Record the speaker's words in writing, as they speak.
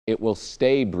It will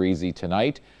stay breezy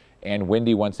tonight and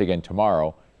windy once again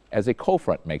tomorrow as a cold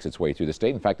front makes its way through the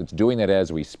state. In fact, it's doing that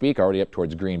as we speak, already up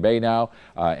towards Green Bay now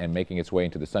and making its way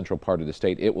into the central part of the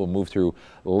state. It will move through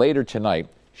later tonight,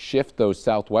 shift those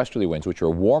southwesterly winds, which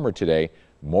are warmer today,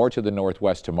 more to the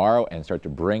northwest tomorrow, and start to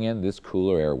bring in this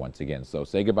cooler air once again. So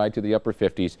say goodbye to the upper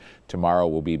 50s. Tomorrow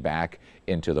we'll be back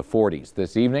into the 40s.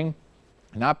 This evening,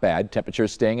 not bad.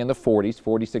 Temperatures staying in the 40s,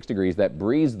 46 degrees. That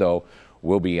breeze, though,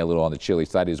 will be a little on the chilly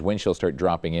side as wind chills start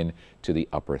dropping in to the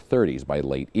upper 30s by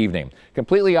late evening.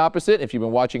 Completely opposite, if you've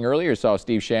been watching earlier, saw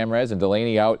Steve Shamraz and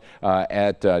Delaney out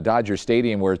at Dodger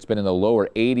Stadium, where it's been in the lower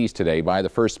 80s today. By the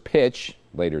first pitch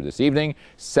later this evening,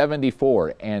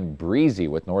 74 and breezy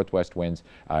with northwest winds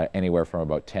anywhere from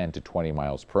about 10 to 20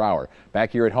 miles per hour.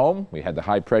 Back here at home, we had the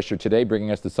high pressure today bringing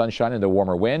us the sunshine and the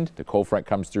warmer wind. The cold front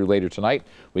comes through later tonight.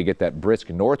 We get that brisk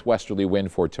northwesterly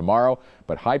wind for tomorrow,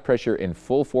 but high pressure in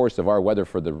full force of our weather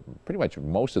for the pretty much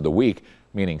most of the week,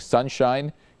 meaning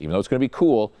sunshine, even though it's going to be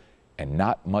cool, and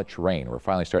not much rain. We're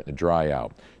finally starting to dry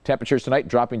out. Temperatures tonight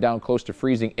dropping down close to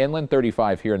freezing inland,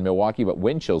 35 here in Milwaukee, but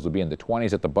wind chills will be in the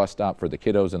 20s at the bus stop for the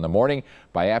kiddos in the morning.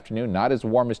 By afternoon, not as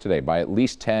warm as today, by at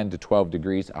least 10 to 12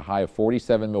 degrees, a high of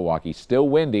 47 in Milwaukee, still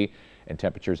windy, and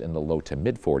temperatures in the low to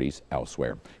mid 40s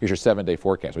elsewhere. Here's your 7-day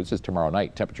forecast. This is tomorrow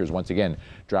night. Temperatures once again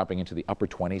dropping into the upper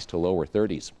 20s to lower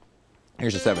 30s.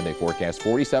 Here's a 7-day forecast.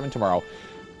 47 tomorrow.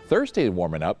 Thursday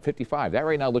warming up, 55. That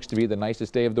right now looks to be the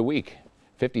nicest day of the week.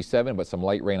 57, but some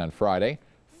light rain on Friday.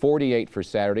 48 for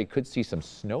Saturday. Could see some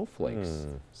snowflakes.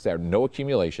 Saturday, no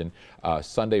accumulation.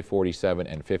 Sunday, 47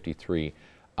 and 53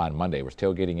 on Monday. I was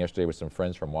tailgating yesterday with some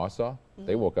friends from Wausau.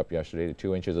 They woke up yesterday to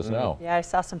 2 inches of snow. Yeah, I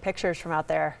saw some pictures from out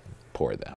there. Poor them.